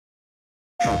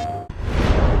Look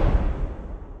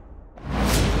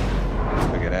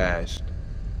at ass.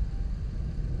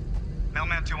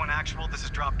 Mailman 2-1 actual, this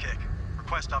is Dropkick.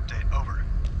 Request update, over.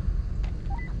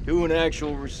 2-1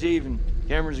 actual, receiving.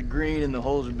 Cameras are green and the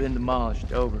holes have been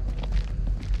demolished, over.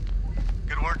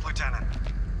 Good work, Lieutenant.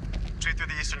 Retreat through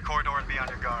the eastern corridor and be on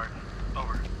your guard,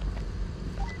 over.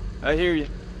 I hear you.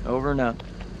 Over and out.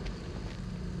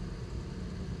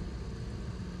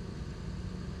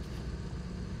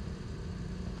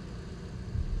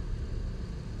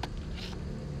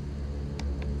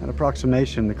 At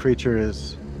approximation, the creature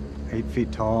is 8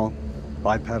 feet tall,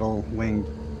 bipedal, winged.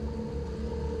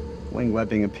 Wing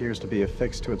webbing appears to be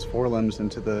affixed to its forelimbs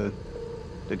and to the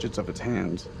digits of its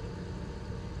hands.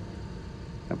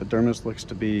 Epidermis looks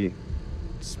to be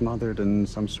smothered in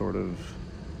some sort of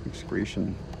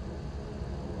excretion.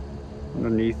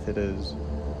 Underneath it is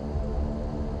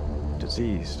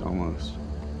diseased, almost.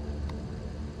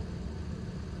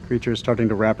 Creature is starting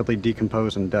to rapidly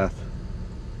decompose in death.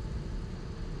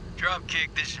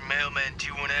 Dropkick, this is Mailman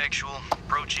 2-1 actual,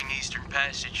 approaching Eastern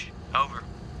Passage, over.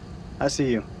 I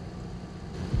see you.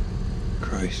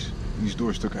 Christ, these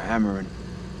doors took a hammering.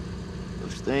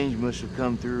 Those things must have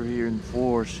come through here in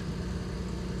force.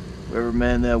 Whoever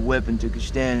manned that weapon took a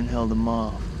stand and held them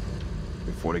off.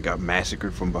 Before they got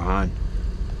massacred from behind.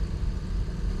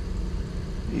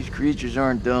 These creatures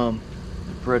aren't dumb.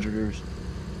 They're predators.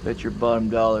 Bet your bottom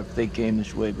dollar if they came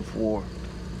this way before,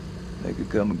 they could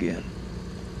come again.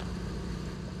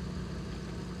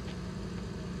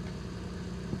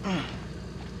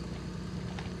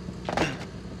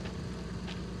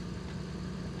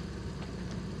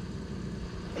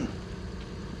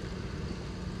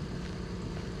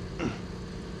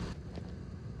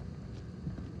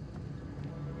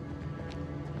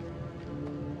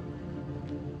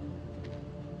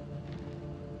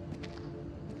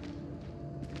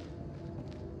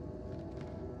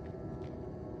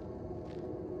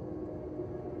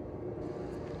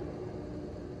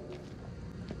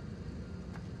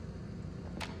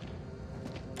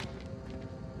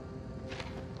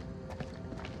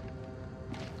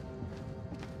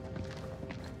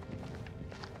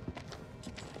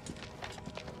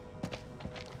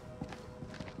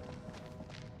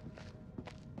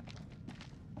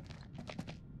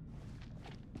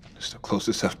 It's the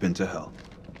closest I've been to hell.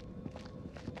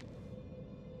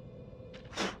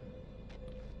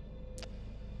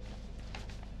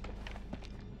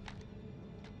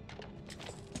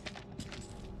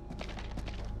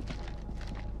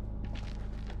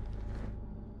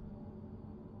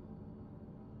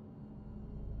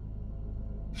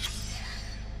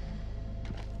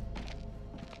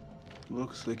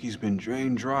 Looks like he's been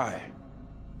drained dry.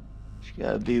 It's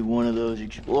gotta be one of those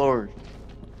explorers.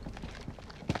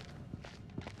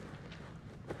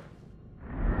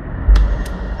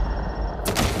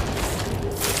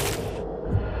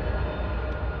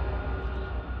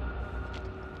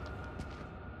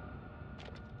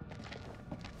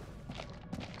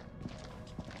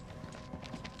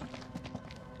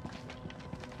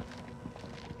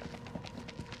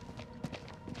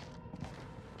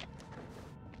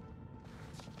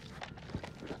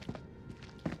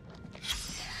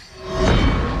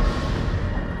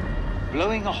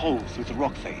 Blowing a hole through the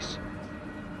rock face,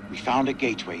 we found a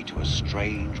gateway to a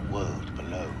strange world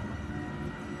below.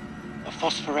 A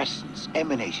phosphorescence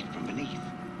emanated from beneath,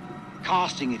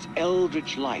 casting its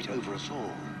eldritch light over us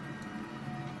all.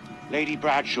 Lady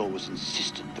Bradshaw was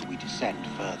insistent that we descend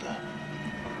further.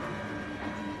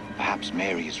 Perhaps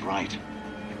Mary is right,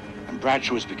 and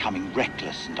Bradshaw is becoming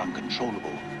reckless and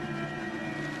uncontrollable.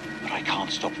 But I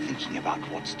can't stop thinking about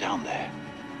what's down there.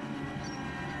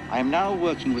 I am now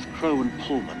working with Crow and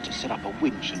Pullman to set up a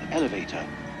winch and elevator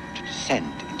to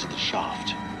descend into the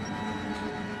shaft.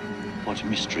 What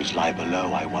mysteries lie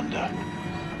below, I wonder,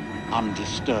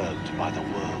 undisturbed by the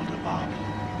world above.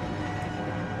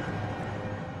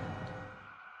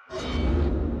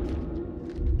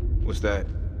 What's that?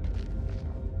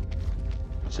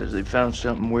 Says they found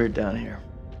something weird down here.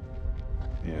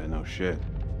 Yeah, no shit.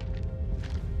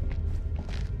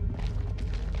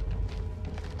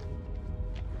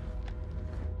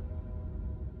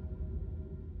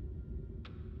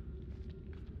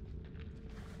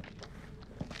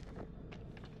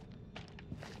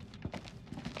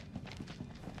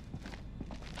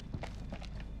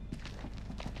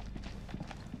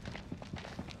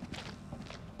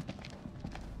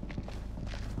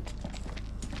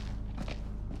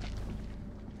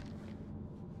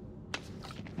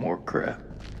 More crap.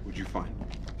 What'd you find?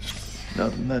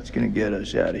 Nothing that's gonna get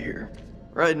us out of here.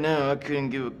 Right now, I couldn't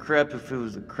give a crap if it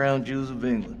was the crown jewels of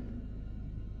England.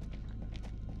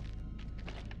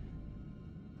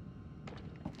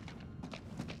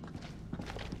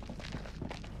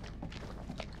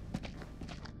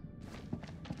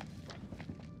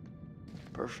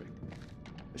 Perfect.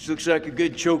 This looks like a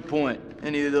good choke point.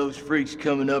 Any of those freaks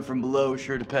coming up from below are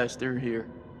sure to pass through here.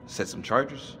 Set some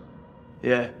charges?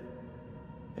 Yeah.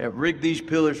 Yeah, rig these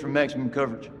pillars for maximum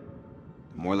coverage.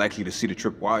 More likely to see the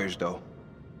trip wires, though.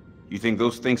 You think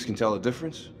those things can tell a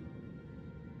difference?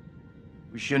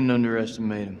 We shouldn't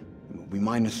underestimate them. We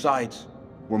mine the sides.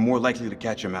 We're more likely to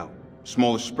catch them out.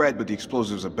 Smaller spread, but the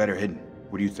explosives are better hidden.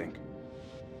 What do you think?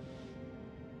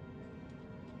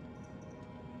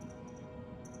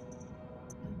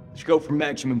 Let's go for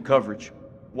maximum coverage.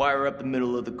 Wire up the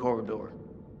middle of the corridor.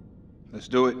 Let's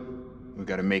do it. We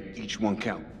gotta make each one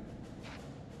count.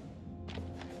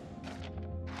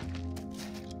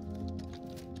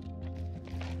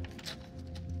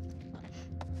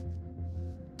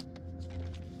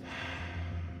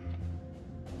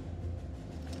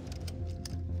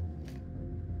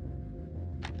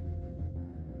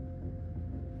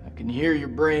 I can hear your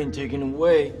brain ticking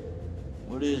away.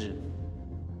 What is it?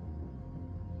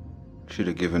 Should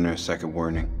have given her a second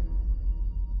warning.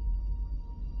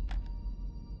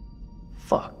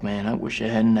 Fuck, man, I wish I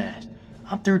hadn't asked.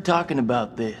 I'm through talking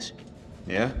about this.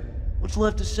 Yeah? What's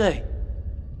left to say?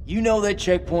 You know that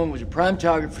checkpoint was a prime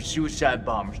target for suicide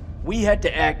bombers. We had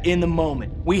to act in the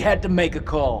moment. We had to make a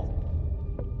call.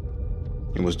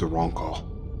 It was the wrong call.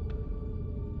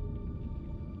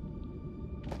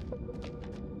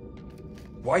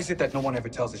 Why is it that no one ever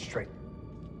tells it straight?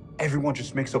 Everyone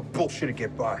just makes up bullshit to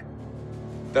get by.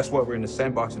 That's why we're in the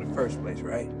sandbox in the first place,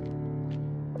 right?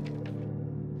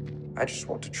 I just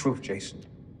want the truth, Jason.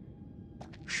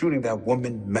 Shooting that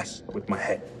woman messed with my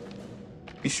head.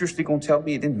 You seriously gonna tell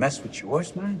me it didn't mess with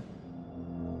yours, man?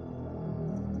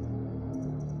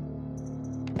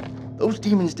 Those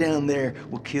demons down there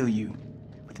will kill you,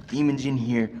 but the demons in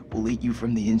here will eat you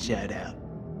from the inside out.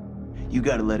 You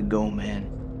gotta let it go, man.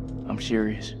 I'm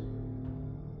serious.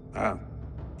 Ah,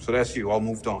 so that's you, all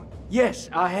moved on. Yes,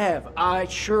 I have. I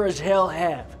sure as hell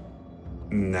have.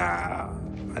 Nah,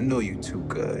 I know you too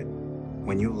good.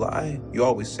 When you lie, you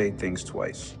always say things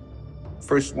twice.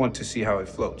 First one to see how it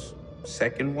floats.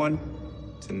 Second one,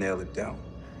 to nail it down.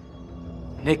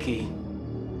 Nikki,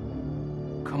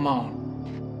 come on.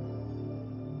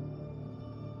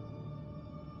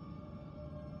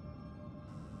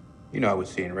 You know I was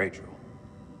seeing Rachel.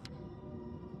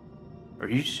 Are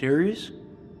you serious?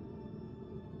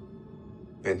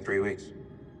 Been 3 weeks.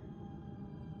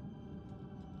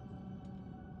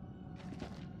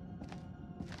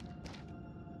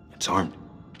 It's armed.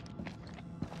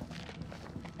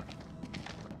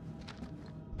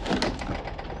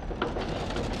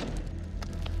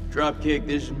 Dropkick,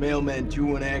 this is Mailman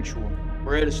 2-1 actual.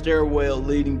 We're at a stairwell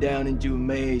leading down into a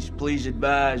maze. Please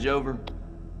advise, over.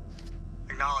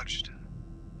 Acknowledged.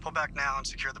 Pull back now and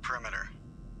secure the perimeter.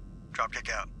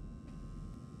 Dropkick out.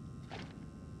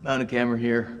 Mount a camera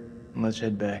here, and let's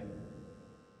head back.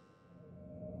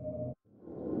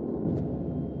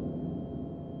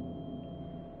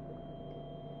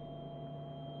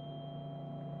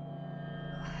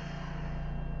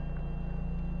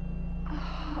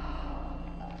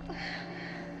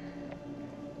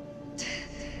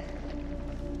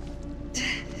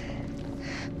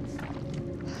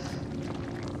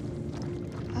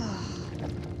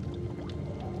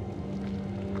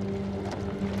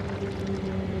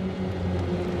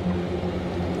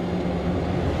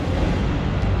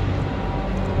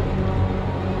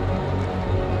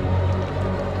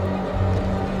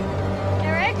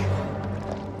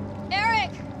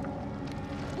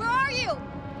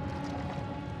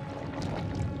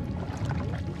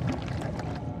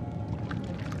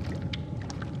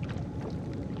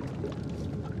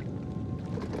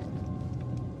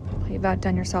 You've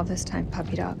outdone yourself this time,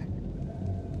 puppy dog.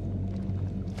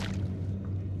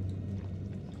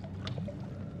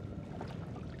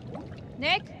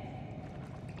 Nick?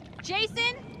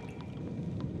 Jason?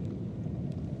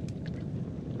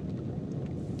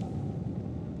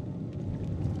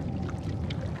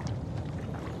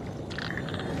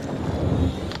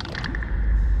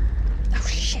 Oh,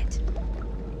 shit.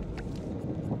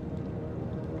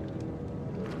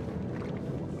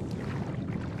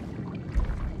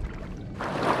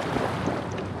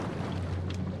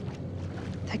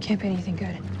 That can't be anything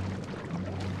good.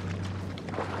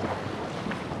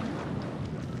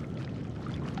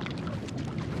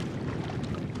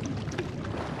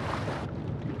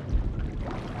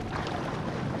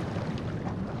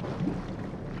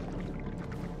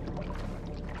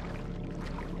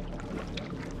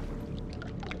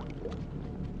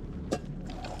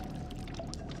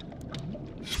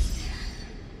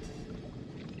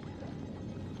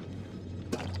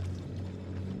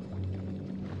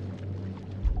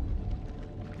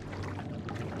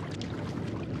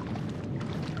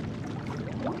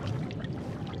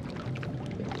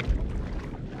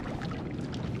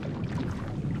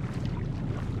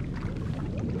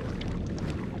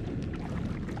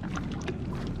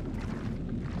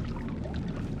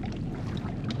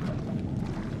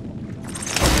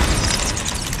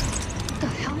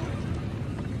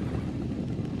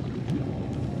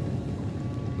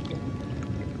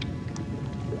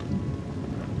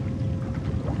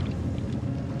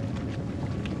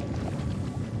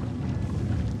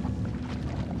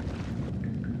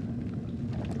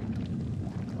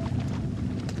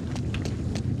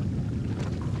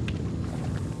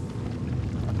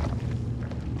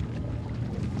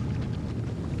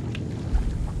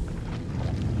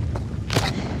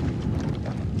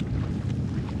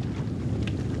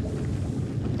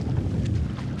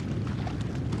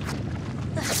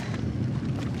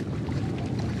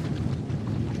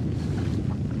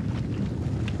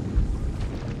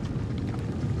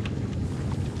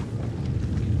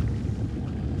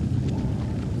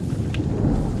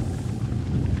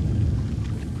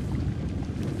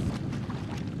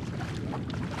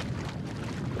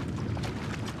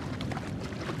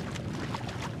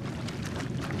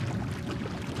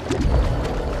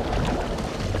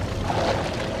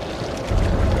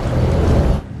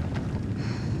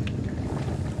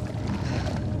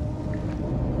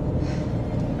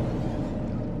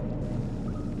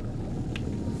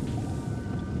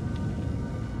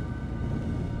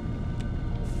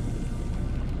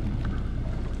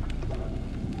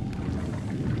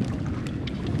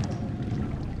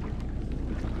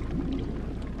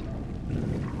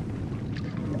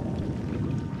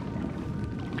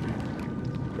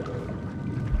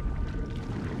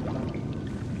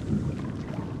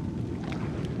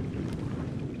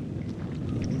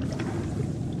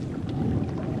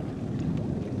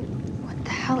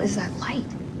 is that light?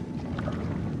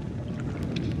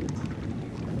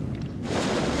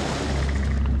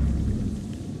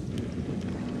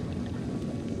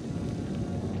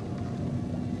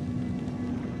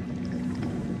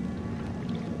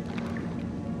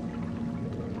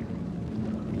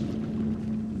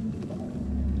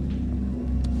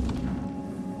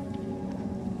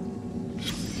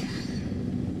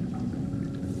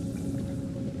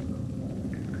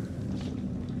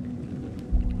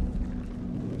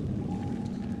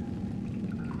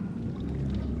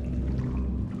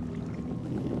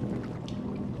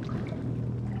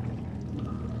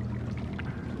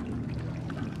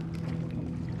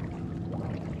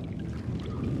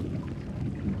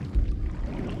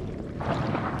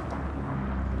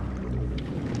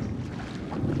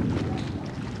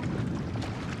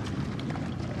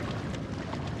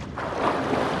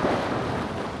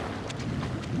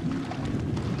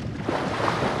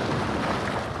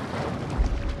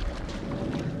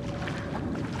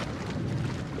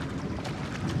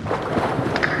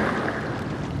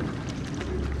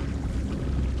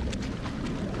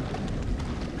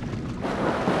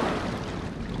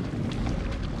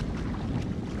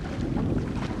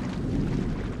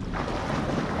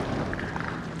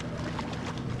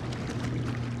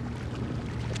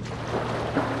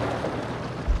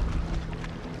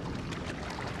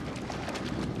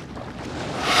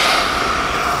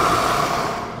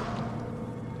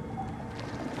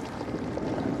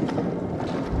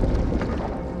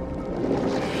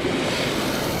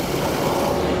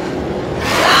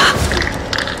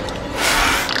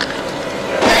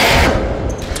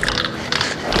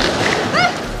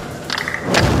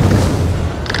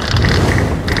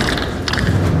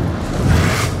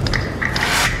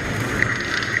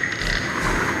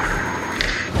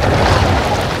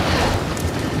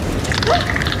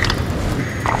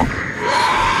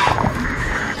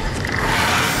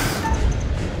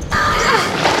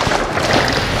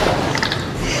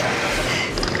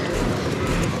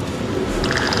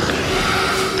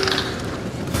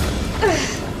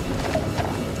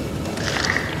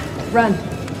 Run.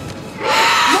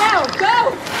 Now,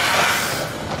 go!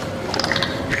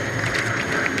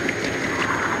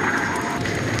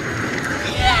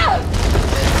 Yeah!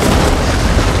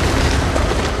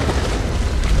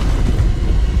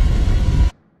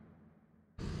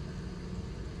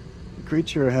 The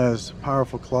creature has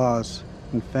powerful claws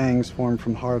and fangs formed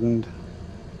from hardened,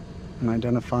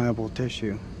 unidentifiable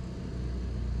tissue.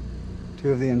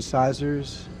 Two of the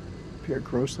incisors appear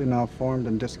grossly malformed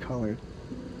and discolored.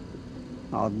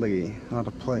 Oddly out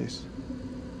of place.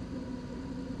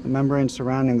 The membrane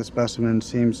surrounding the specimen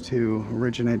seems to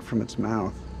originate from its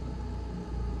mouth.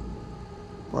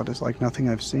 Blood is like nothing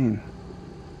I've seen.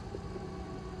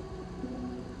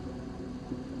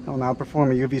 I will now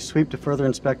perform a UV sweep to further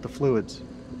inspect the fluids.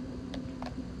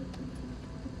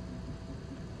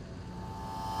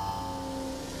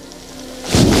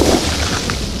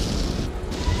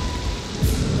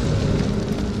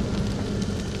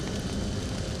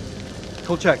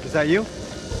 Check, is that you?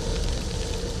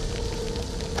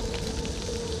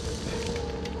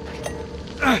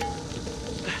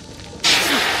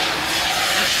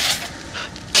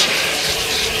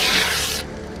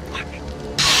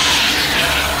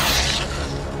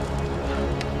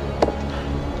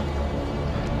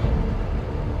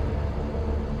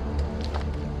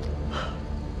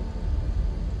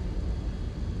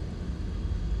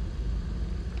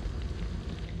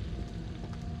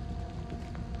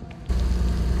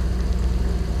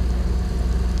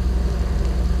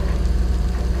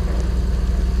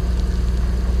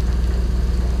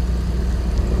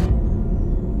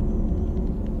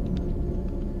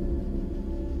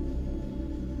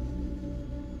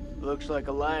 Looks like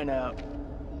a line out.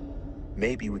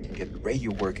 Maybe we can get the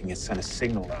radio working and send a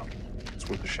signal out. It's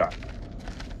worth a shot.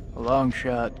 A long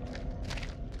shot.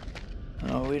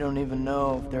 Oh, we don't even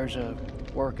know if there's a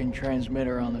working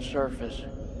transmitter on the surface.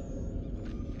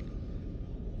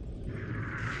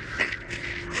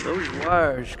 Those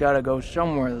wires gotta go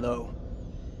somewhere, though.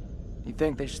 You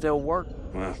think they still work?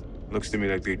 Well, looks to me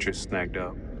like they just snagged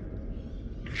up.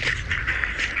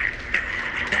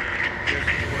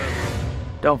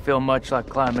 Don't feel much like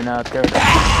climbing out there.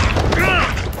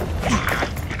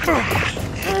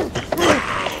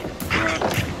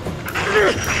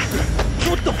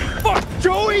 What the fuck,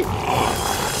 Joey?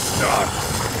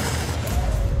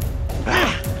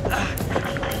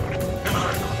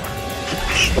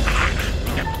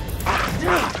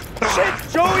 Shit,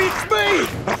 Joey, it's me!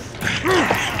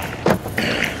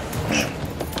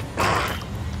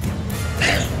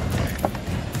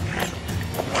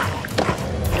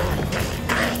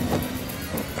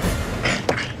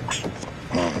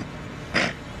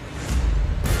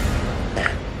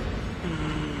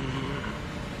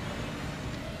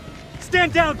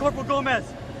 Man down, Corporal Gomez!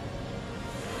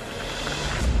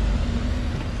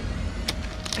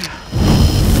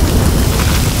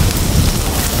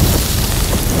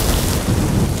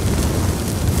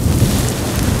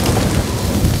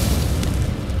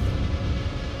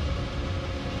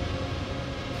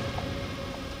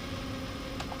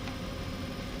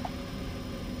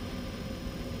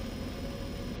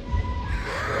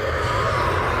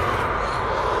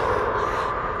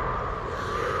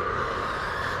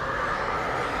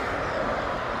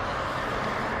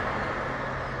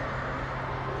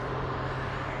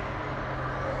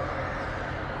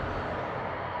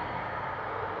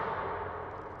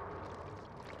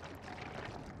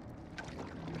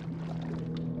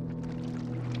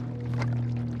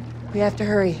 We have to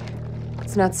hurry.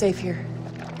 It's not safe here.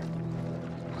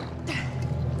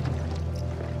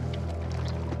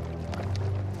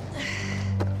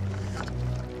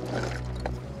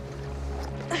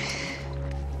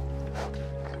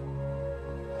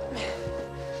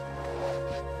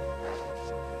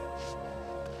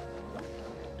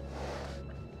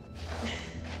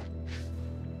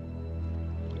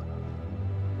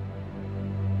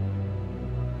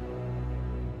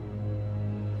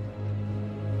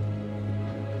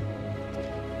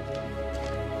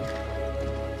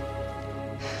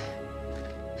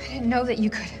 I didn't know that you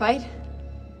could fight.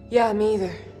 Yeah, me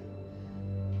either.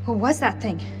 What was that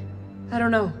thing? I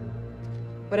don't know.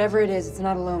 Whatever it is, it's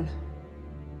not alone.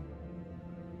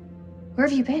 Where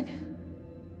have you been?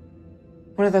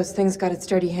 One of those things got its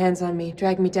dirty hands on me,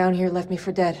 dragged me down here, left me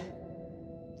for dead.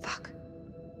 Fuck.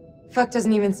 Fuck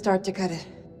doesn't even start to cut it.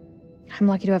 I'm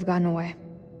lucky to have gotten away.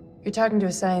 You're talking to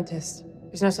a scientist.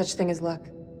 There's no such thing as luck.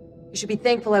 You should be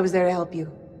thankful I was there to help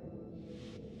you.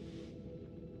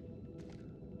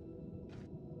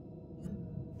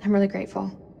 I'm really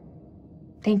grateful.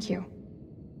 Thank you.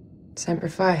 Semper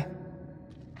Fi.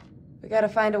 We gotta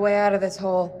find a way out of this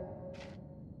hole.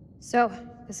 So,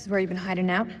 this is where you've been hiding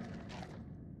out? Do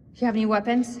you have any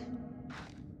weapons?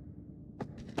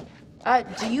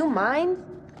 Do you mind?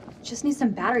 Just need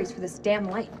some batteries for this damn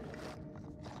light.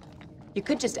 You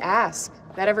could just ask.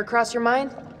 That ever cross your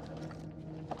mind?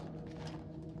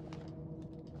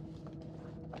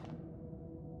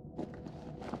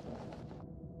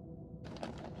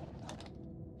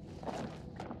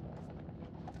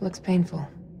 Looks painful.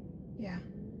 Yeah.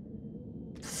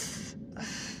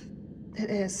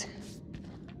 It is.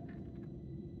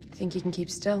 Think you can keep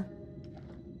still?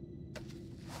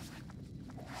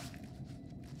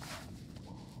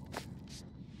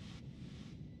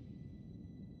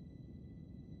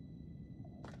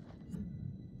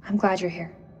 I'm glad you're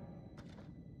here.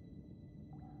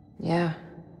 Yeah.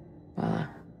 Well,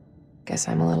 guess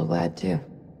I'm a little glad too.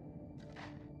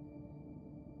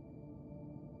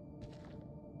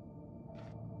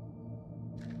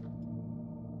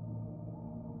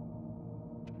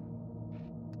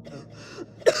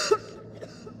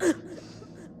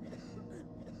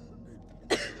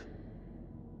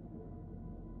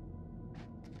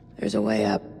 There's a way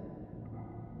up.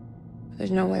 There's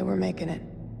no way we're making it.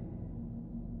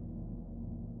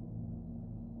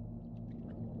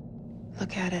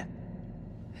 Look at it.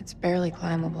 It's barely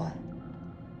climbable.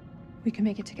 We can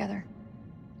make it together.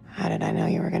 How did I know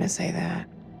you were gonna say that?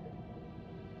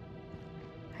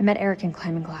 I met Eric in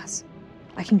climbing class.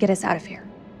 I can get us out of here.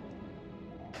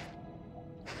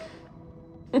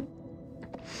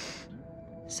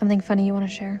 Something funny you want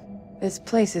to share? This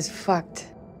place is fucked.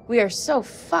 We are so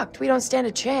fucked, we don't stand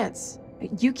a chance.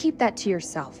 You keep that to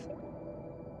yourself.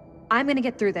 I'm gonna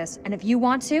get through this, and if you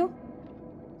want to,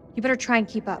 you better try and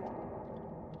keep up.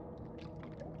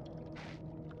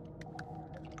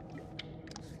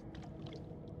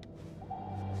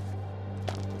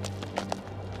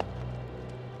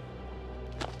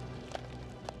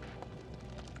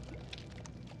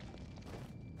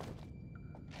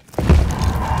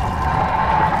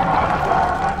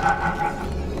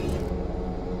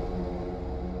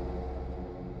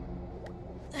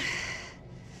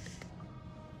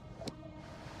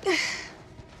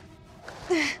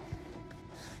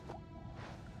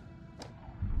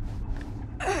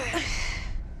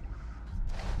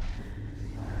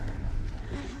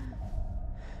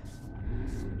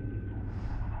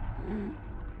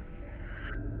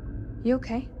 You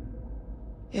okay?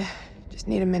 Yeah, just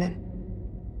need a minute.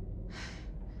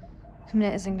 A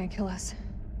minute isn't gonna kill us.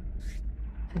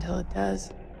 Until it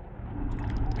does.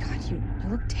 God, you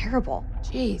look terrible.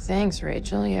 Gee, thanks,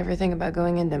 Rachel. You ever think about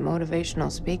going into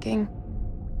motivational speaking?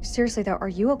 Seriously though, are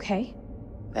you okay?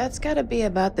 That's gotta be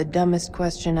about the dumbest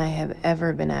question I have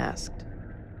ever been asked.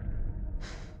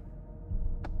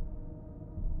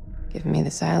 Give me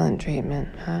the silent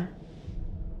treatment, huh?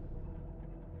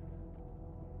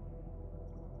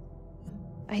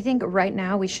 I think right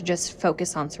now we should just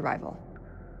focus on survival.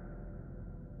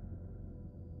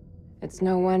 It's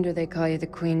no wonder they call you the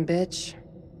Queen Bitch.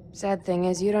 Sad thing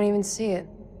is, you don't even see it.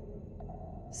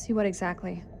 See what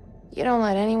exactly? You don't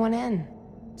let anyone in.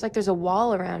 It's like there's a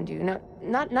wall around you. No,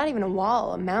 not even a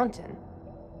wall, a mountain.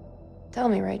 Tell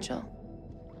me, Rachel.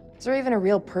 Is there even a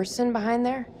real person behind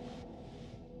there?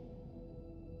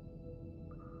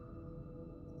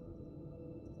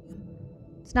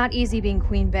 It's not easy being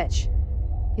Queen Bitch.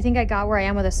 You think I got where I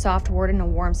am with a soft word and a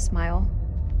warm smile?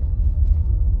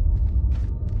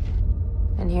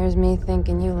 And here's me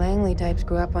thinking you Langley types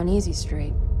grew up on Easy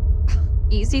Street.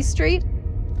 Easy Street?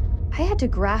 I had to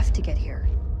graft to get here.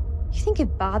 You think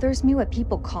it bothers me what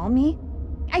people call me?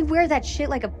 I wear that shit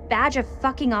like a badge of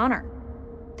fucking honor.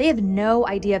 They have no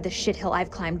idea of the shithill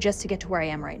I've climbed just to get to where I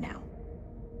am right now.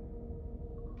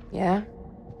 Yeah?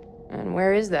 And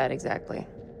where is that exactly?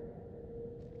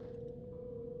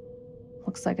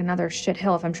 Looks like another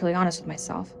shithill if I'm truly honest with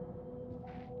myself.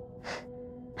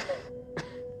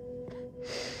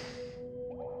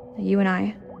 You and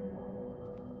I,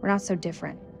 we're not so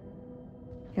different.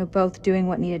 You know, both doing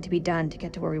what needed to be done to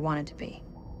get to where we wanted to be.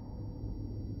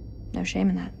 No shame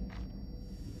in that.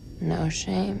 No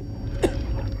shame.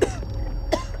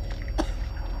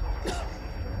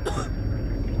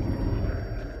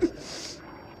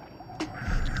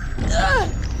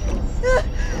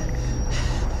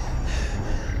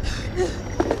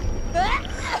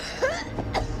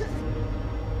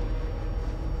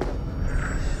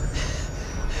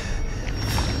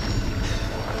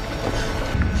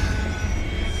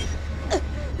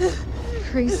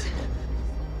 Reese,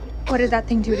 what did that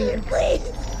thing do to you?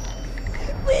 Please!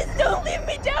 Please don't leave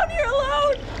me down here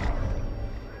alone!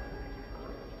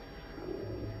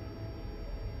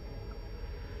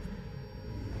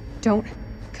 Don't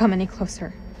come any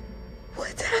closer.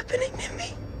 What's happening to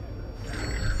me?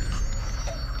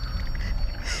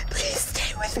 Please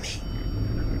stay with me.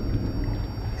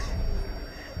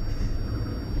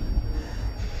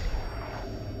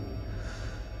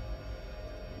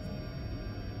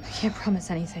 I can't promise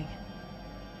anything.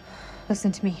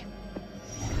 Listen to me.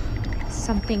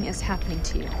 Something is happening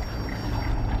to you.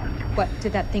 What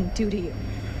did that thing do to you?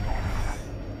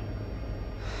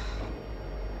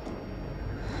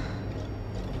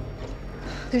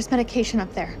 There's medication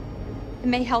up there. It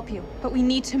may help you, but we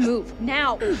need to move,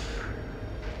 now!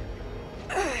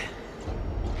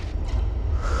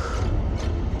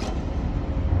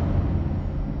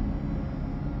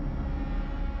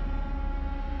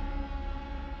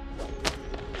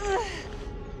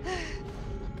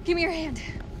 Give me your hand.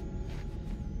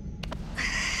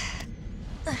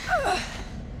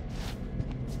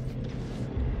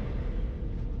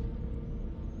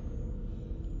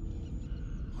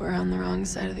 We're on the wrong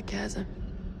side of the chasm.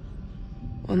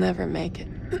 We'll never make it.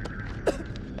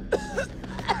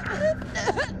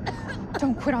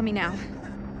 Don't quit on me now.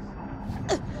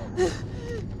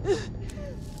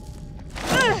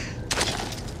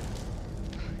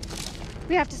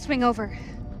 We have to swing over.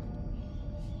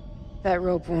 That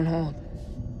rope won't hold.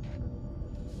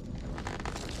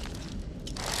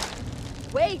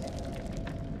 Wait!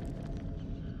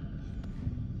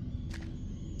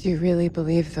 Do you really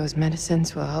believe those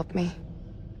medicines will help me?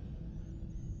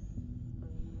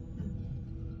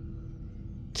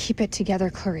 Keep it together,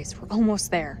 Clarice. We're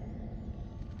almost there.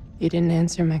 You didn't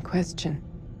answer my question.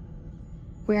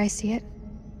 Where I see it,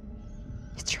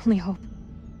 it's your only hope.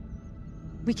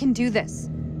 We can do this.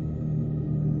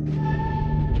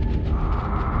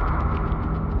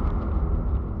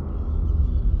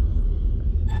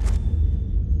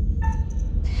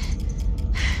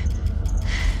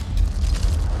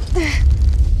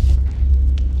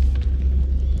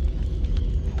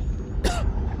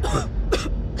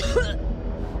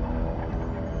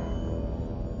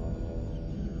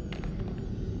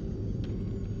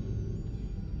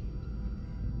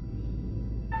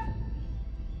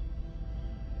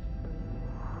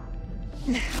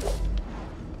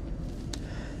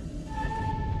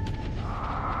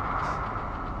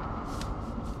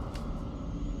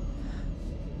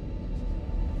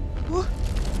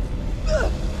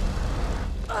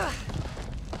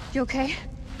 You okay?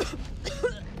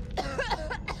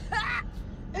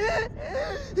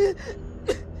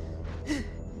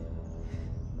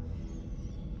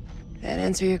 That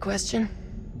answer your question?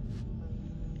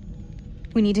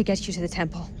 We need to get you to the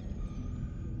temple.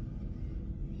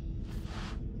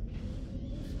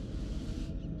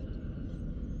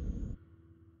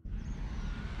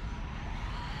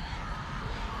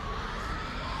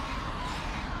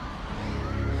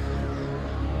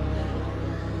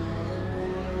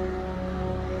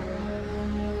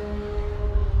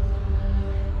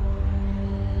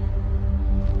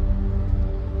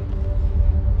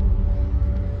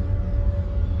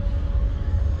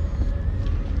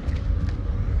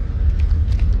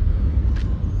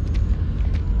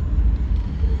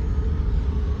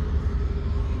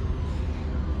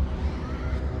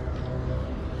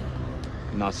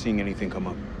 not seeing anything come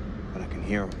up, but I can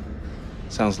hear them.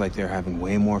 Sounds like they're having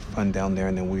way more fun down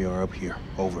there than we are up here.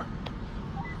 Over.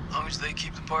 As long as they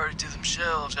keep the party to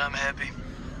themselves, I'm happy.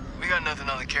 We got nothing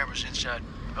on the cameras inside.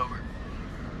 Over.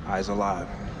 Eyes alive.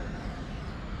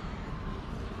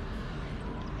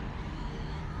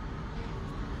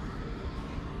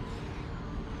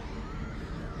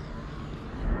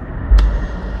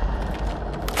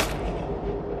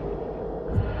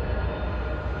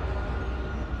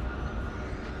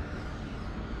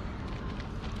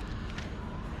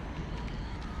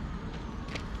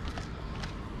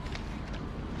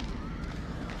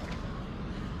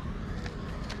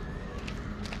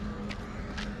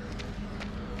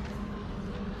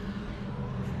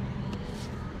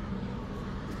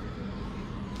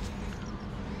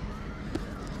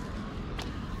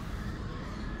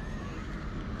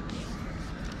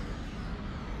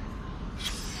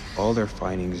 All their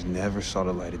findings never saw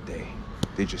the light of day.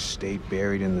 They just stayed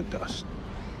buried in the dust.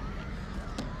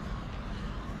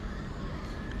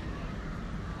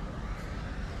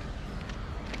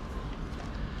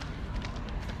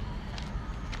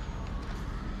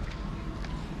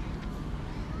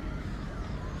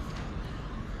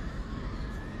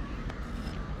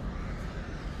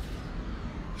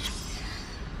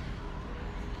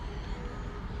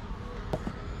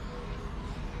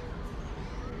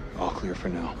 All clear for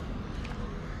now.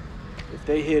 If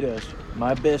they hit us,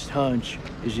 my best hunch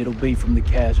is it'll be from the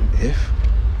chasm. If?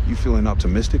 You feeling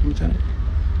optimistic, Lieutenant?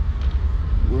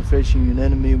 We're facing an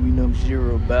enemy we know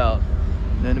zero about.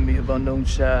 An enemy of unknown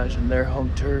size and their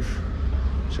home turf.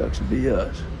 Sucks to be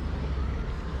us.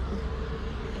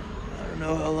 I don't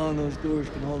know how long those doors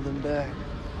can hold them back.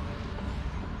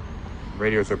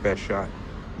 Radio's our best shot.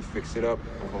 We fix it up,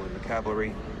 call in the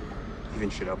cavalry,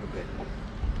 even shit up a bit.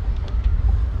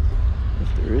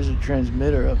 If there is a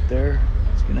transmitter up there,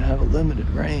 it's gonna have a limited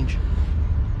range.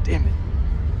 Damn it.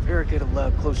 If Eric had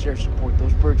allowed close air support,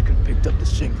 those birds could have picked up the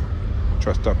signal.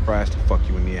 Trust Duck Brass to fuck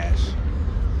you in the ass.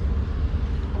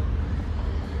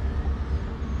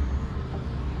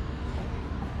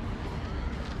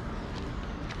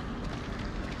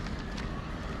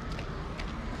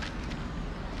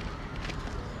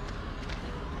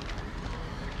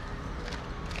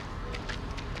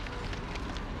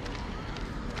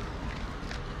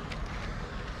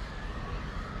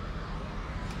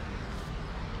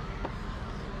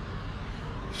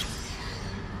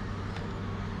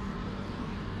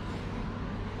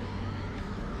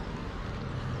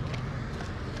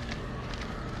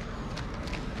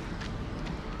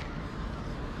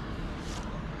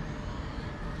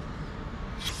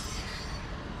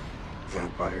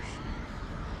 Vampires.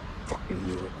 Fucking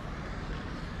knew it.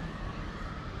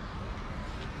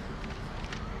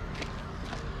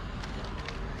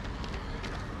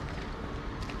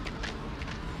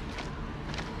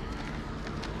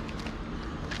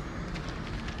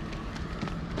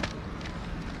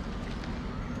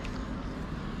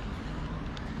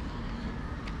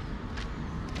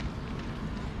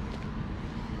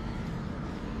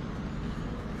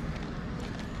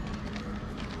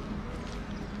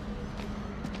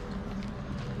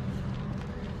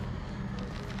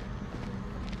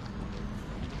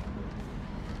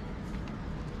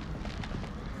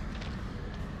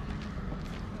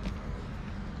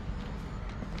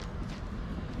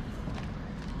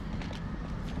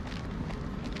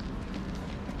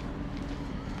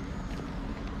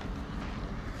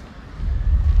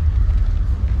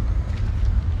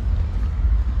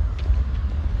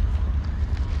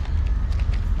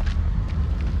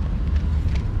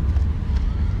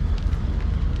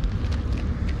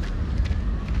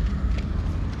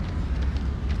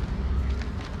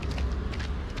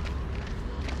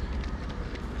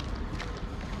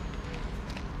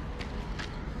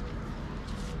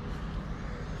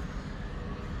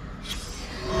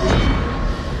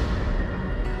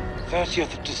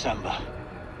 December.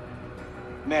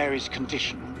 Mary's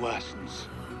condition worsens.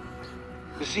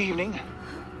 This evening,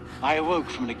 I awoke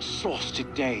from an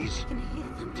exhausted daze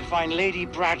to find Lady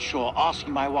Bradshaw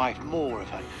asking my wife more of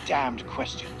her damned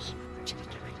questions.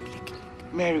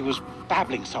 Mary was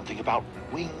babbling something about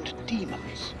winged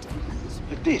demons.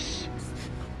 At this,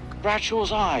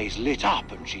 Bradshaw's eyes lit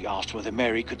up and she asked whether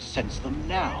Mary could sense them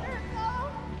now.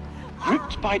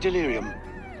 Gripped by delirium,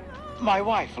 my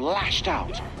wife lashed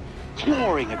out,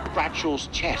 clawing at Bradshaw's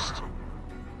chest.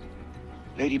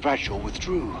 Lady Bradshaw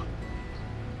withdrew,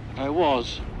 and I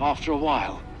was, after a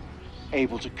while,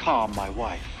 able to calm my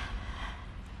wife.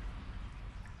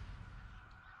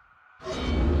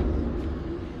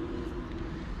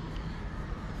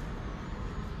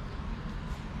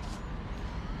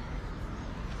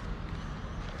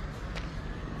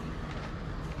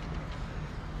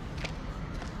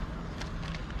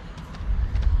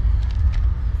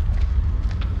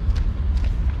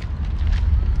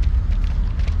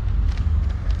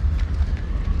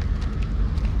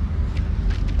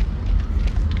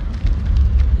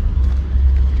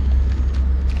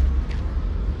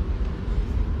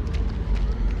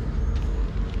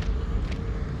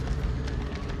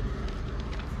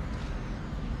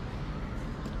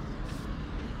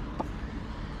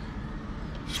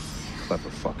 clever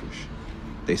fuckers.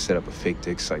 They set up a fake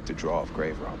dig site to draw off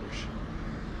grave robbers.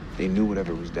 They knew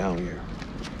whatever was down here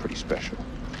was pretty special.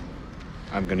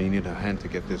 I'm gonna need a hand to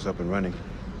get this up and running.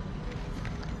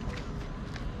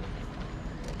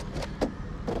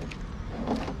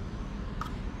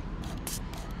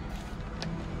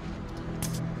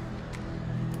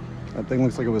 That thing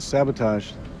looks like it was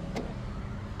sabotaged.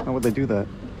 How would they do that?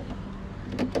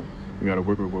 We gotta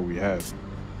work with what we have.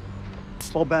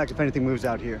 Fall back if anything moves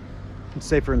out here. It's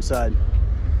safer inside.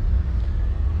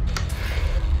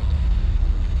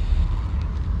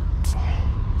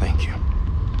 Thank you.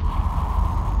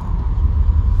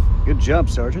 Good job,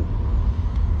 Sergeant.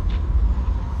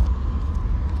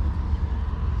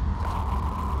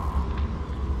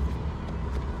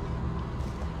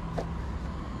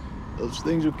 Those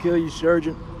things will kill you,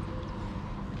 Sergeant.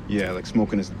 Yeah, like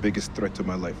smoking is the biggest threat to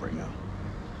my life right now.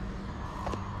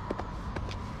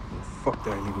 Fuck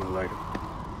that, I need my lighter.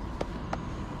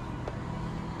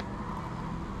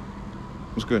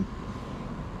 What's good?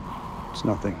 It's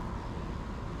nothing.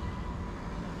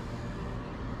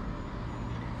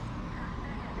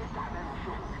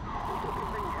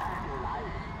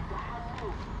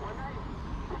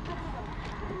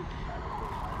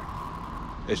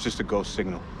 It's just a ghost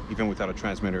signal. Even without a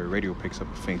transmitter, a radio picks up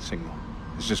a faint signal.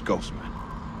 It's just ghosts, man.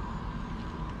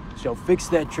 So fix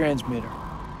that transmitter.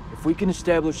 If we can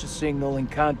establish a signal and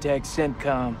contact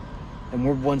CENTCOM, then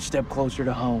we're one step closer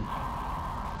to home.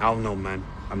 I don't know, man.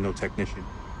 I'm no technician.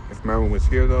 If Merwin was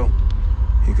here, though,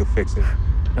 he could fix it.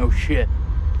 No shit.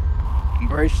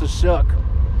 Embrace the suck.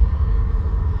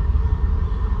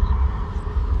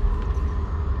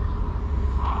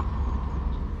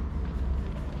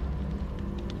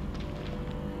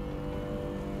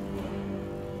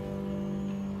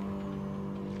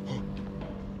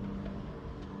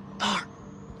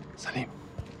 سليم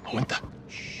هو انت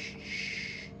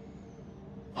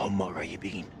هم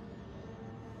قريبين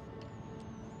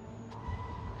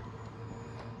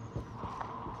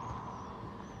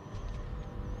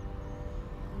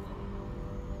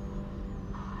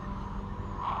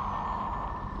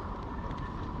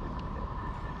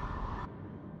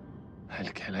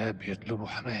هالكلاب بيطلبوا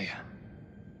حماية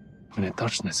ما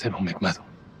نقدرش نسيبهم يجمدوا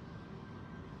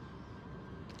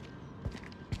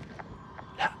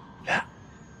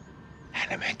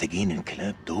محتاجين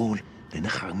الكلاب دول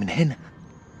لنخرج من هنا.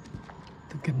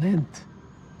 انت اتجننت،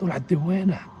 دول على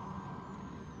الدوانة.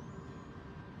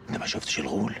 انت ما شفتش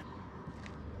الغول؟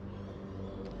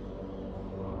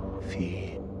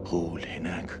 في غول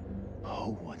هناك،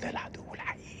 هو ده العدو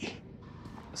الحقيقي.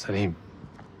 سليم،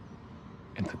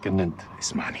 انت اتجننت.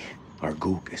 اسمعني،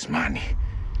 أرجوك اسمعني.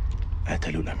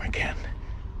 قتلوا الأمريكان،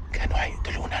 كانوا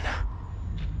هيقتلوني أنا.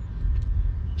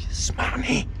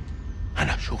 اسمعني.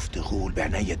 أنا شفت غول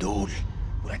بعينيا دول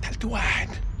وقتلت واحد.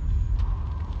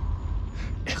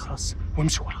 اخرس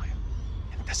وامشي ورايا.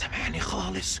 أنت سامعني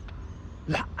خالص؟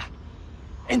 لا،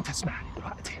 أنت اسمعني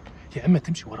دلوقتي. يا إما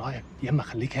تمشي ورايا يا إما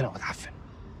خليك هنا وتعفن.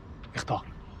 اختار.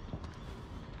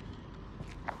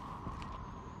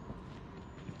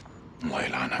 الله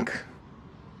يلعنك.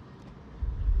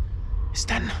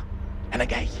 استنى، أنا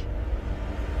جاي.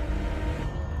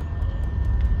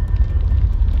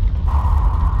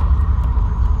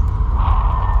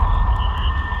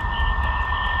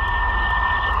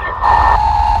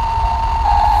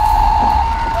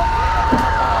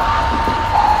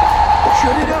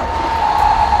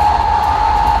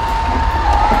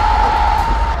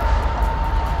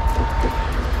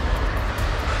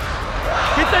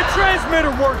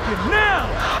 Working now!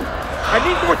 I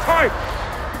need more time!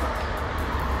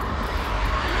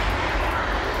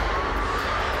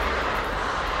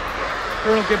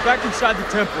 Colonel, get back inside the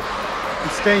temple. I'm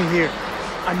staying here.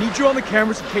 I need you on the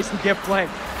cameras in case we get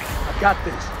flanked. I got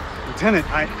this. Lieutenant,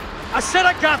 I said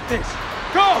I got this!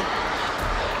 Go!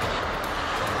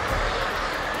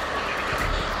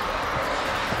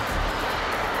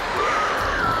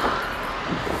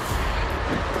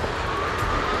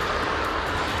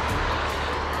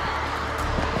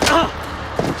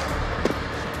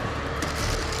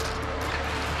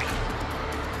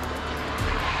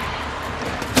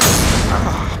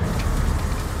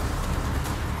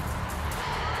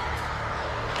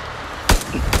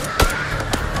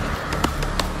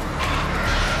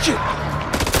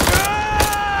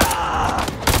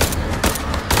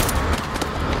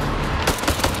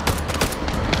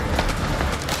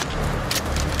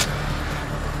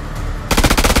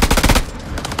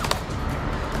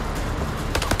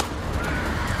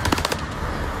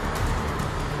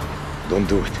 Don't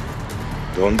do it.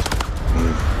 Don't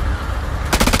move.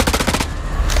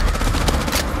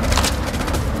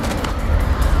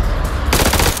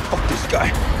 Fuck this guy.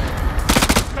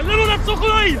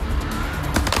 سخرية.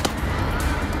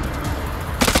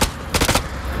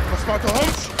 ما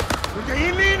سمعتهمش؟ دول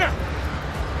جايين لينا.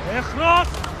 اخرس.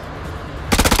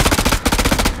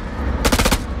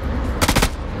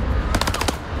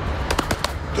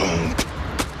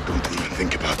 Don't even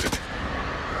think about it.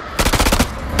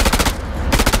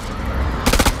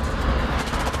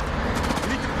 We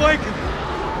need to flank him.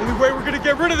 Only way we're gonna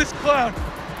get rid of this clown.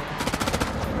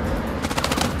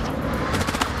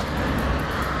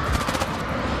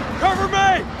 Cover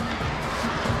me!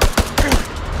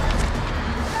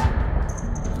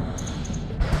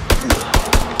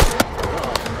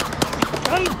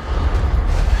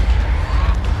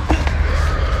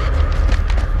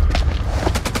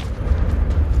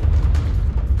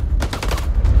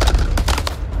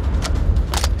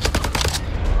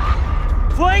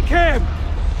 Flank him!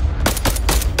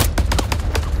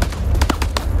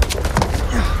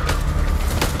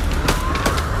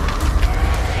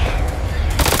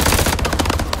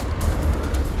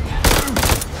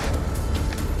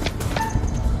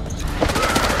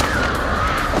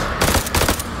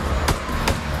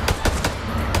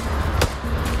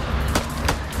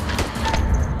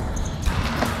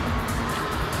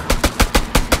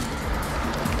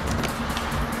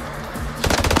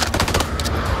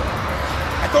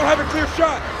 Don't have a clear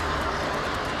shot.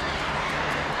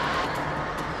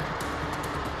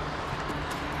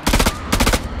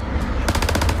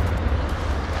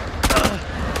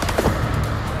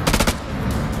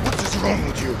 What is wrong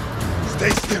with you?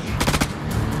 Stay still.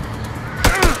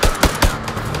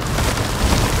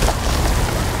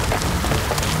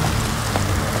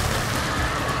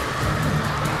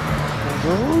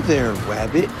 Hello there,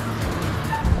 Wabbit.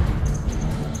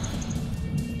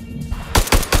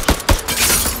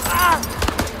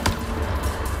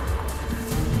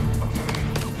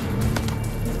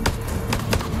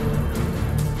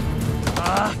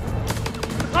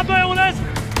 خبا يا ولاد.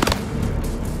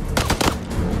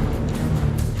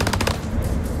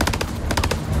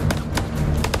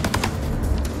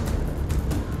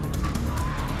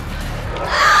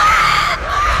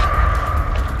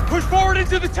 Push forward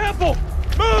into the temple.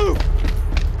 Move.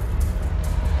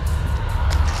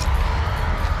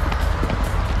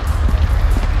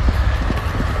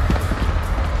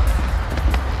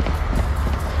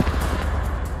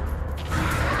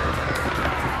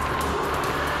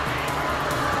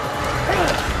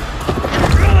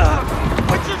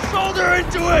 Put your shoulder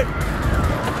into it!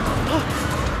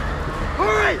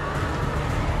 Hurry!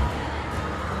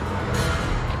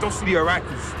 Those are the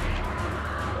Iraqis.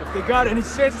 If they got any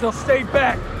sense, they'll stay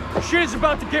back. Shit is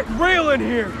about to get real in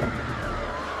here.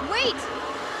 Wait!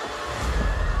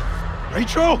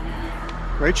 Rachel?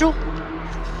 Rachel?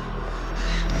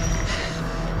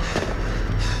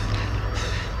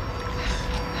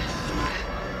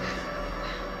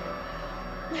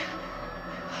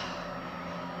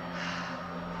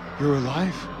 You're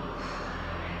alive?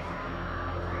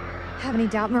 Have any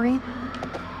doubt, Marine?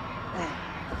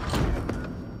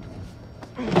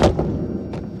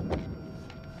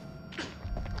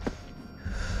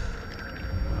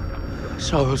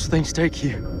 Saw those things take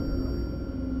you.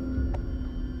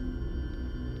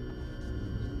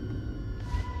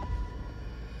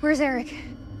 Where's Eric?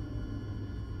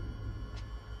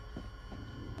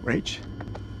 Rach?